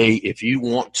 If you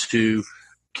want to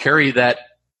carry that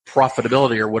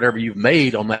profitability or whatever you've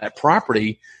made on that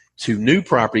property to new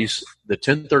properties, the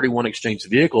 1031 exchange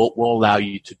vehicle will allow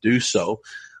you to do so.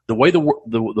 The way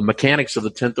the mechanics of the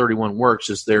 1031 works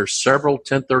is there are several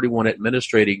 1031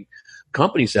 administrating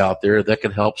companies out there that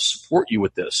can help support you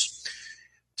with this.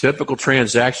 Typical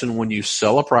transaction: when you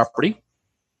sell a property,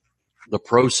 the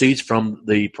proceeds from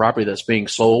the property that's being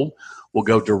sold will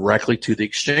go directly to the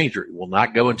exchanger. It will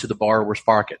not go into the borrower's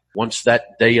pocket. Once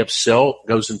that day of sale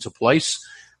goes into place,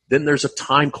 then there's a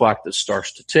time clock that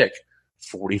starts to tick,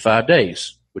 45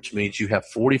 days, which means you have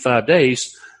 45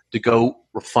 days to go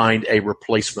find a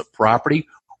replacement property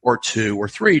or two or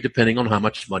three, depending on how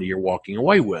much money you're walking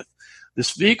away with.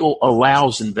 This vehicle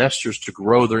allows investors to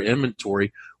grow their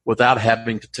inventory without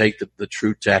having to take the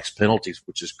true tax penalties,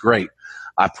 which is great.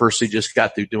 I personally just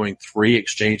got through doing 3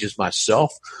 exchanges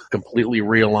myself, completely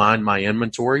realigned my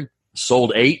inventory.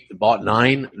 sold 8, bought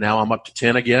 9. Now I'm up to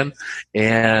 10 again,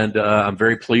 and I'm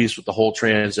very pleased with the whole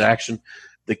transaction.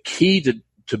 The key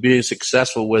to being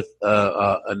successful with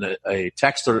a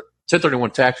tax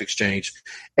 1031 tax exchange,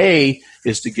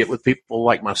 is to get with people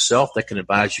like myself that can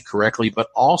advise you correctly, but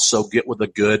also get with a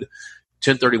good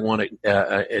 1031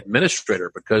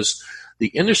 administrator, because the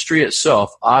industry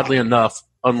itself, oddly enough,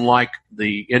 unlike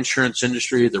the insurance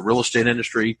industry, the real estate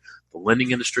industry, the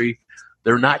lending industry,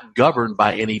 they're not governed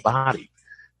by anybody.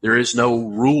 There is no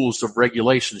rules of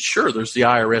regulations. Sure, there's the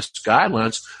IRS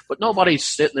guidelines, but nobody's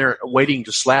sitting there waiting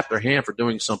to slap their hand for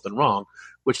doing something wrong,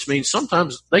 which means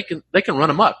sometimes they can run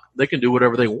amok. They can do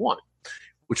whatever they want,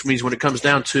 which means when it comes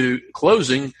down to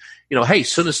closing, hey,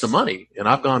 send us the money. And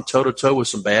I've gone toe-to-toe with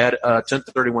some bad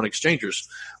 1031 exchangers.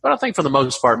 But I think for the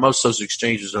most part, most of those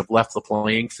exchanges have left the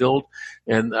playing field.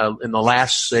 And in the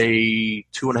last, say,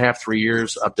 2.5, 3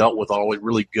 years, I've dealt with always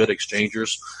really good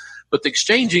exchangers. But the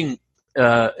exchanging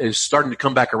is starting to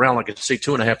come back around, like I say,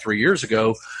 2.5, 3 years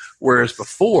ago, whereas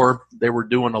before they were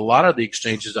doing a lot of the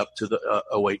exchanges up to the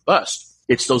 08 bust.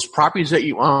 It's those properties that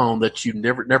you own that you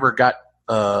never got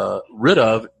rid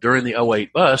of during the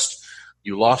 08 bust.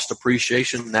 You lost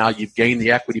appreciation. Now you've gained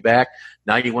the equity back.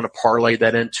 Now you want to parlay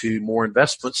that into more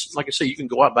investments. Like I say, you can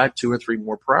go out and buy 2 or 3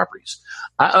 more properties.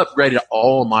 I upgraded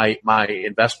all my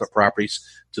investment properties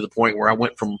to the point where I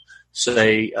went from,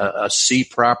 say, a C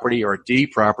property or a D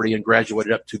property and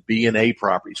graduated up to B and A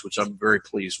properties, which I'm very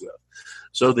pleased with.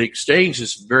 So the exchange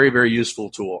is a very, very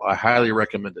useful tool. I highly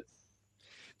recommend it.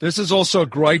 This is also a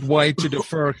great way to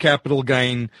defer capital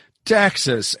gain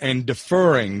taxes and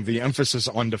deferring, the emphasis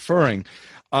on deferring.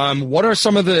 What are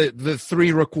some of the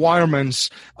 3 requirements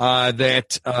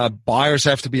that buyers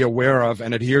have to be aware of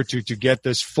and adhere to get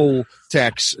this full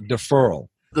tax deferral?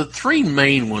 The 3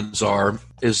 main ones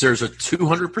is there's a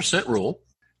 200% rule.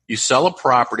 You sell a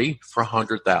property for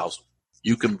 $100,000.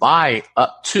 You can buy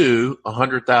up to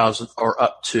 $100,000 or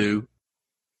up to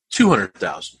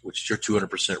 $200,000, which is your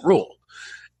 200% rule.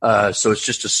 So it's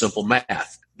just a simple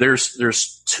math.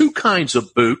 There's 2 kinds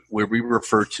of boot where we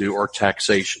refer to our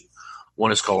taxation.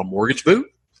 One is called a mortgage boot.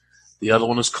 The other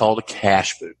one is called a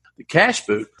cash boot. The cash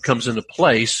boot comes into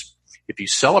place if you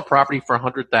sell a property for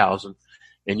 $100,000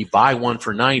 and you buy one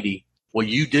for $90,000. Well,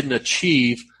 you didn't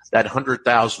achieve that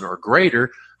 $100,000 or greater,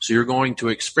 so you're going to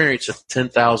experience a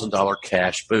 $10,000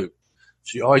 cash boot.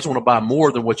 So you always want to buy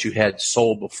more than what you had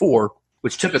sold before,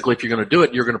 which typically, if you're going to do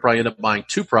it, you're going to probably end up buying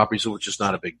 2 properties, which is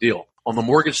not a big deal. On the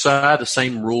mortgage side, the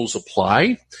same rules apply.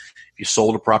 If you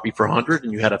sold a property for $100,000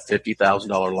 and you had a $50,000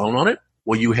 loan on it,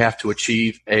 well, you have to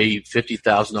achieve a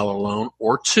 $50,000 loan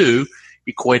or 2,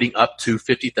 equating up to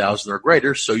 $50,000 or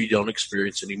greater, so you don't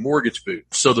experience any mortgage boot.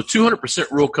 So the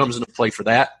 200% rule comes into play for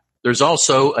that. There's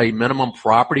also a minimum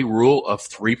property rule of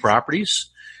 3 properties.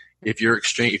 If you're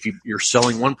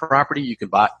selling 1 property, you can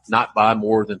not buy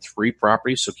more than 3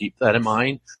 properties, so keep that in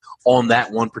mind on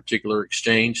that one particular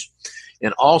exchange.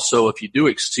 And also, if you do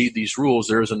exceed these rules,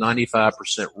 there is a 95%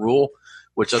 rule,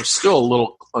 which I'm still a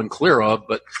little unclear of,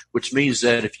 but which means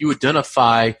that if you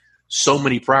identify so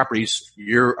many properties,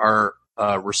 you are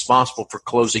responsible for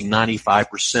closing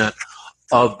 95%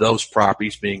 of those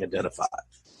properties being identified.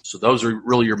 So those are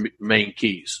really your main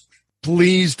keys.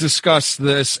 Please discuss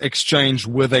this exchange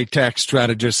with a tax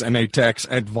strategist and a tax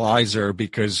advisor,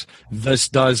 because this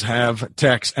does have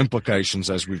tax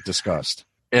implications, as we've discussed.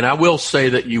 And I will say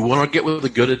that you want to get with a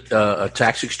good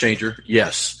tax exchanger,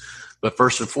 yes. But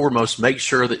first and foremost, make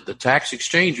sure that the tax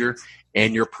exchanger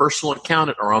and your personal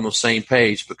accountant are on the same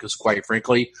page, because quite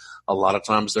frankly, a lot of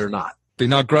times they're not.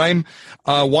 Now, Graham,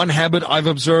 one habit I've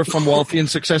observed from wealthy and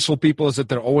successful people is that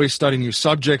they're always studying new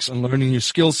subjects and learning new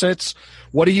skill sets.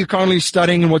 What are you currently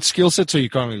studying, and what skill sets are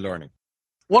you currently learning?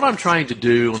 What I'm trying to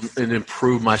do and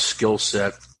improve my skill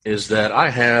set is that I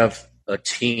have a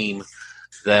team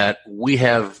that we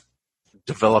have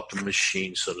developed a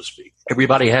machine, so to speak.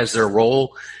 Everybody has their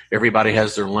role, everybody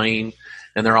has their lane,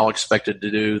 and they're all expected to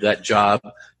do that job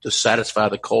to satisfy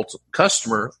the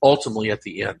customer ultimately at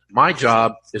the end. My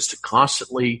job is to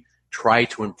constantly try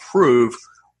to improve.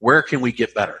 Where can we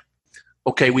get better?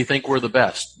 Okay, we think we're the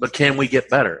best, but can we get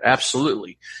better?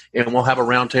 Absolutely. And we'll have a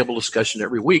roundtable discussion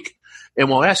every week, and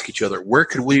we'll ask each other, where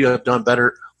could we have done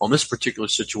better on this particular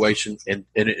situation and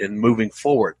moving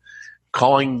forward?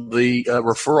 Calling the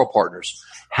referral partners.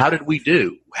 How did we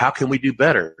do? How can we do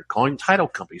better? Calling title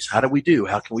companies. How do we do?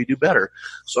 How can we do better?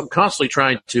 So I'm constantly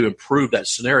trying to improve that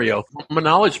scenario. On a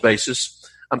knowledge basis,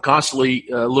 I'm constantly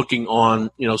looking on,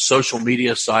 social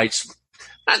media sites,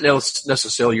 not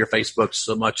necessarily your Facebook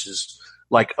so much as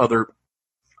like other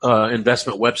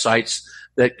investment websites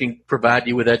that can provide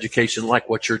you with education like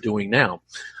what you're doing now.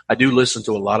 I do listen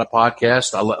to a lot of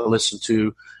podcasts. I listen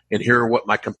to and hear what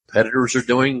my competitors are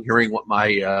doing, hearing what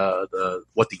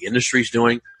what the industry is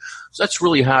doing. So that's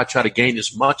really how I try to gain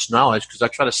as much knowledge, because I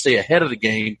try to stay ahead of the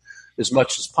game as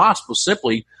much as possible,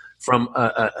 simply from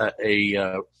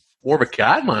more of a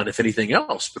guideline, if anything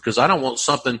else, because I don't want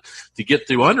something to get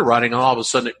through underwriting and all of a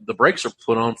sudden the brakes are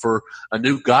put on for a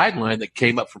new guideline that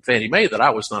came up from Fannie Mae that I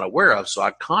was not aware of. So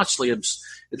I constantly am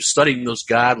studying those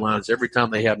guidelines every time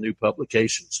they have new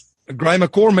publications. Graham, a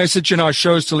core message in our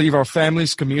show is to leave our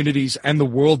families, communities, and the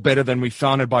world better than we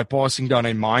found it by passing down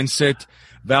a mindset,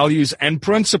 values, and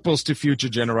principles to future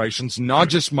generations, not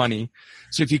just money.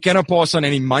 So if you cannot pass on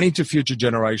any money to future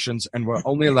generations, and we're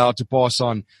only allowed to pass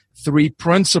on 3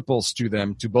 principles to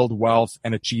them to build wealth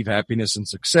and achieve happiness and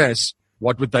success,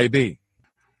 what would they be?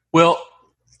 Well,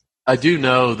 I do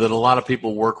know that a lot of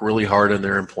people work really hard in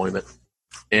their employment,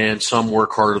 and some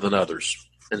work harder than others.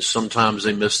 And sometimes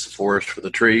they miss the forest for the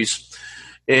trees,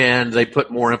 and they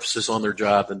put more emphasis on their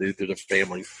job than they do their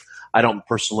family. I don't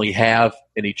personally have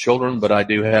any children, but I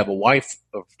do have a wife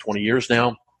of 20 years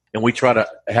now, and we try to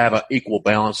have an equal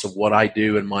balance of what I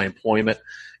do in my employment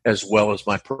as well as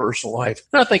my personal life.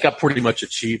 And I think I pretty much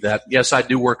achieved that. Yes, I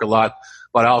do work a lot,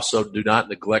 but I also do not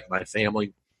neglect my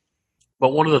family.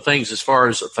 But one of the things as far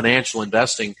as financial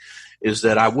investing is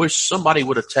that I wish somebody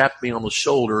would have tapped me on the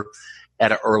shoulder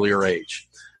at an earlier age.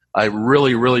 I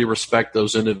really, really respect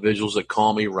those individuals that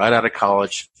call me right out of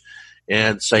college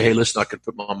and say, hey, listen, I could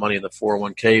put my money in the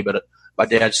 401k, but my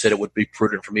dad said it would be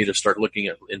prudent for me to start looking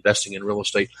at investing in real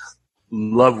estate.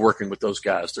 Love working with those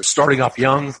guys. They're starting off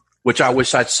young, which I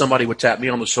wish somebody would tap me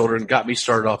on the shoulder and got me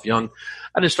started off young.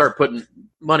 I didn't start putting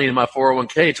money in my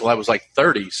 401k until I was like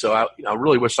 30, so I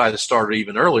really wish I had started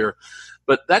even earlier.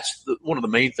 But that's one of the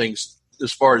main things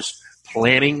as far as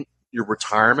planning your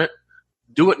retirement.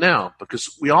 Do it now,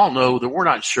 because we all know that we're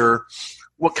not sure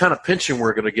what kind of pension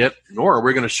we're going to get, nor are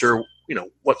we going to sure,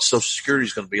 what Social Security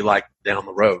is going to be like down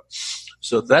the road.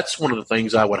 So that's one of the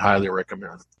things I would highly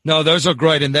recommend. No, those are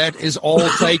great. And that is all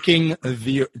taking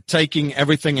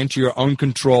everything into your own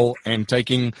control and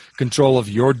taking control of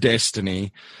your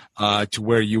destiny to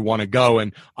where you want to go.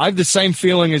 And I have the same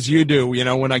feeling as you do,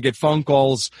 when I get phone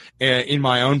calls in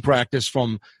my own practice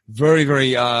from very,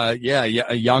 very,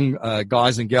 young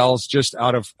guys and gals just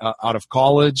out of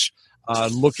college,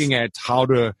 looking at how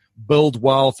to build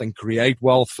wealth and create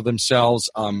wealth for themselves.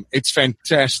 It's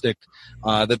fantastic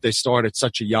that they start at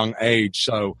such a young age.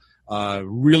 So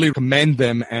really commend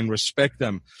them and respect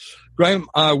them. Graham,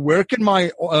 where can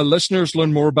my listeners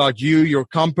learn more about you, your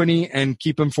company, and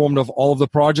keep informed of all of the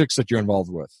projects that you're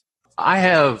involved with? I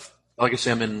have, like I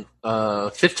said, I'm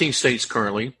in 15 states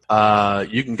currently.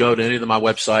 You can go to any of my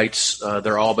websites.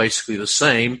 They're all basically the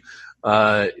same.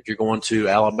 If you're going to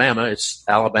Alabama, it's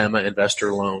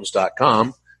alabamainvestorloans.com.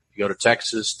 If you go to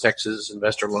Texas,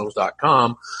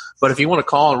 texasinvestorloans.com. But if you want to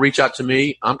call and reach out to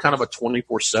me, I'm kind of a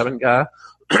 24/7 guy,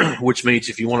 which means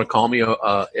if you want to call me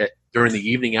during the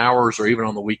evening hours or even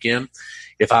on the weekend,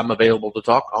 if I'm available to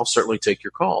talk, I'll certainly take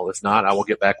your call. If not, I will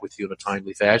get back with you in a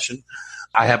timely fashion.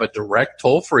 I have a direct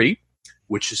toll-free,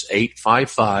 which is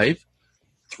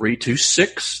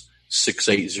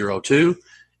 855-326-6802,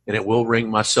 and it will ring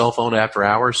my cell phone after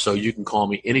hours, so you can call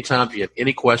me anytime if you have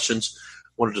any questions,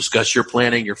 want to discuss your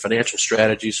planning, your financial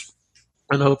strategies,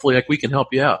 and hopefully we can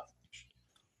help you out.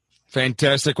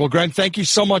 Fantastic. Well, Graham, thank you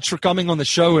so much for coming on the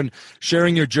show and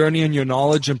sharing your journey and your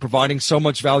knowledge and providing so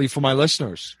much value for my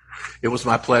listeners. It was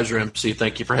my pleasure, MC.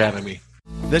 Thank you for having me.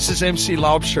 This is MC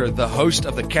Laubscher, the host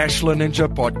of the Cashflow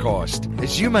Ninja podcast.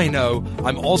 As you may know,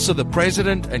 I'm also the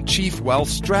president and chief wealth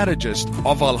strategist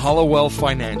of Valhalla Wealth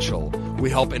Financial. We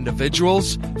help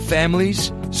individuals,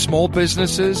 families, small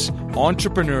businesses,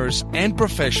 entrepreneurs, and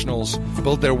professionals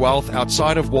build their wealth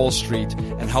outside of Wall Street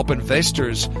and help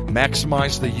investors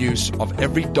maximize the use of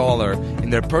every dollar in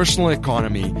their personal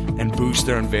economy and boost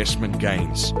their investment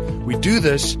gains. We do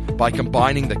this by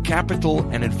combining the capital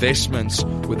and investments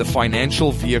with the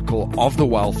financial vehicle of the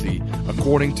wealthy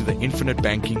according to the infinite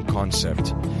banking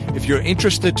concept. If you're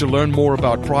interested to learn more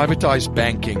about privatized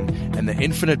banking and the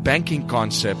infinite banking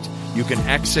concept, you can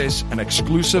access an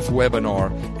exclusive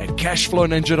webinar at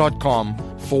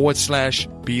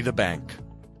cashflowninja.com/be-the-bank.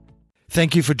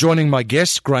 Thank you for joining my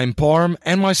guests, Graham Parham,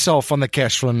 and myself on the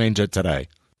Cashflow Ninja today.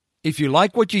 If you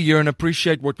like what you hear and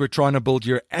appreciate what we're trying to build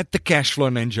here at the Cashflow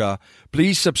Ninja,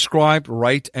 please subscribe,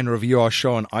 rate, and review our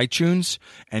show on iTunes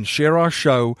and share our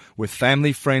show with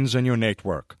family, friends, and your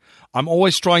network. I'm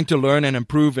always trying to learn and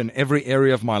improve in every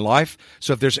area of my life,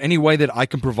 so if there's any way that I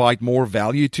can provide more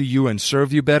value to you and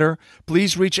serve you better,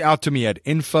 please reach out to me at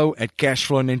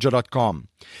info@cashflowninja.com.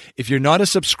 If you're not a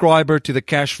subscriber to the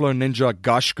Cashflow Ninja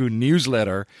Gashku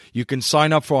newsletter, you can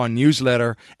sign up for our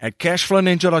newsletter at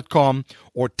cashflowninja.com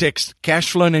or text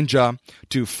Cashflow Ninja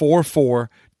to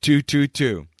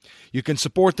 44222. You can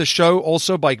support the show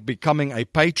also by becoming a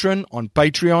patron on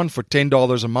Patreon for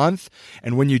 $10 a month.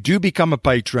 And when you do become a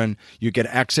patron, you get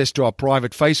access to our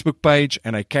private Facebook page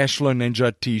and a Cashflow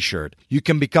Ninja t-shirt. You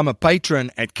can become a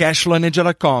patron at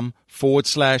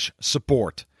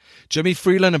cashflowninja.com/support. Jimmy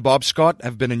Freeland and Bob Scott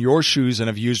have been in your shoes and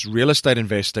have used real estate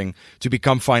investing to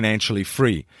become financially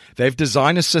free. They've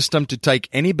designed a system to take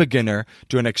any beginner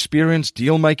to an experienced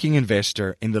deal-making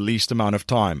investor in the least amount of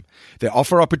time. They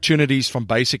offer opportunities from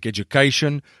basic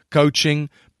education, coaching,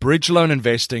 bridge loan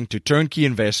investing to turnkey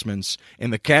investments in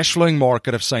the cash-flowing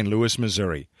market of St. Louis,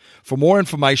 Missouri. For more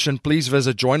information, please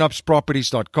visit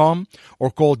joinupsproperties.com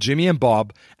or call Jimmy and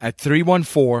Bob at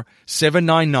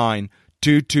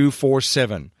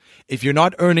 314-799-2247. If you're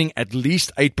not earning at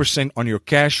least 8% on your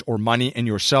cash or money in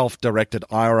your self-directed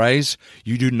IRAs,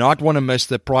 you do not want to miss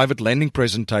the private lending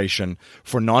presentation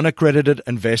for non-accredited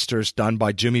investors done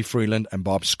by Jimmy Freeland and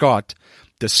Bob Scott.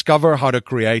 Discover how to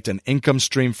create an income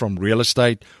stream from real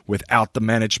estate without the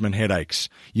management headaches.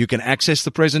 You can access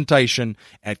the presentation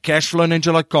at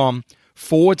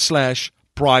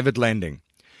cashflowninja.com/private lending.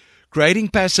 Creating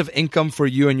passive income for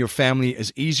you and your family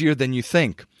is easier than you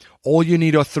think. All you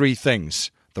need are three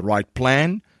things: the right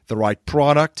plan, the right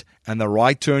product, and the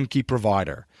right turnkey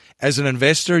provider. As an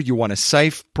investor, you want a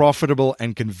safe, profitable,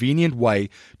 and convenient way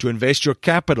to invest your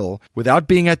capital without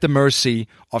being at the mercy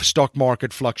of stock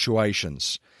market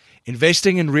fluctuations.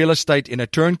 Investing in real estate in a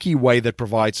turnkey way that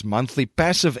provides monthly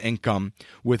passive income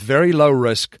with very low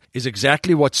risk is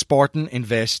exactly what Spartan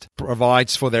Invest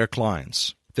provides for their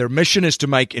clients. Their mission is to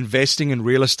make investing in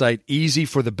real estate easy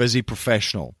for the busy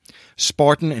professional.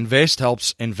 Spartan Invest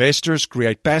helps investors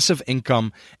create passive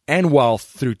income and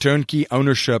wealth through turnkey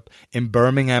ownership in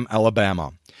Birmingham,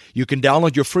 Alabama. You can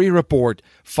download your free report,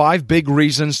 5 Big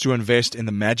Reasons to Invest in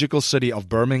the Magical City of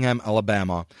Birmingham,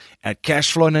 Alabama, at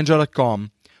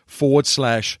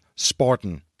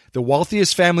cashflowninja.com/Spartan. The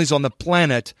wealthiest families on the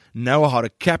planet know how to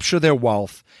capture their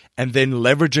wealth and then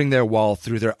leveraging their wealth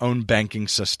through their own banking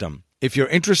system. If you're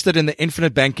interested in the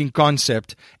infinite banking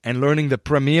concept and learning the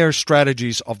premier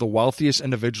strategies of the wealthiest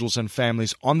individuals and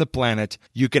families on the planet,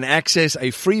 you can access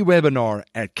a free webinar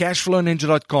at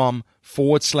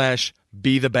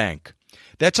cashflowninja.com/be-the-bank.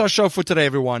 That's our show for today,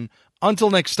 everyone. Until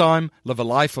next time, live a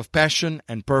life of passion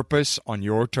and purpose on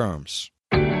your terms.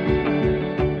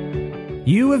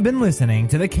 You have been listening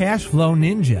to the Cashflow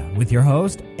Ninja with your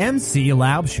host, MC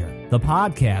Laubscher, the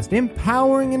podcast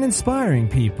empowering and inspiring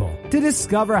people to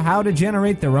discover how to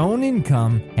generate their own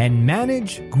income and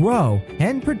manage, grow,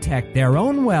 and protect their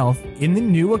own wealth in the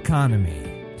new economy.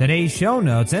 Today's show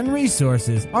notes and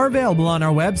resources are available on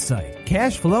our website,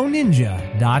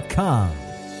 cashflowninja.com.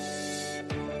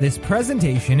 This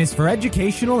presentation is for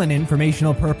educational and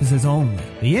informational purposes only.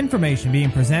 The information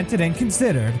being presented and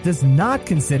considered does not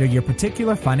consider your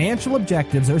particular financial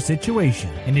objectives or situation,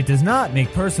 and it does not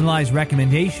make personalized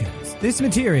recommendations. This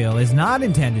material is not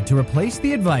intended to replace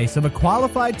the advice of a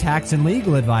qualified tax and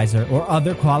legal advisor or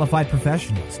other qualified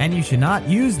professionals, and you should not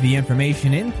use the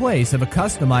information in place of a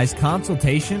customized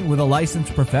consultation with a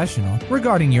licensed professional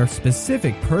regarding your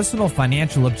specific personal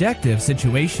financial objective,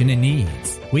 situation, and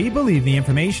needs. We believe the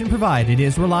information provided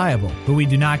is reliable, but we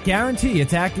do not guarantee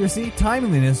its accuracy,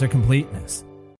 timeliness, or completeness.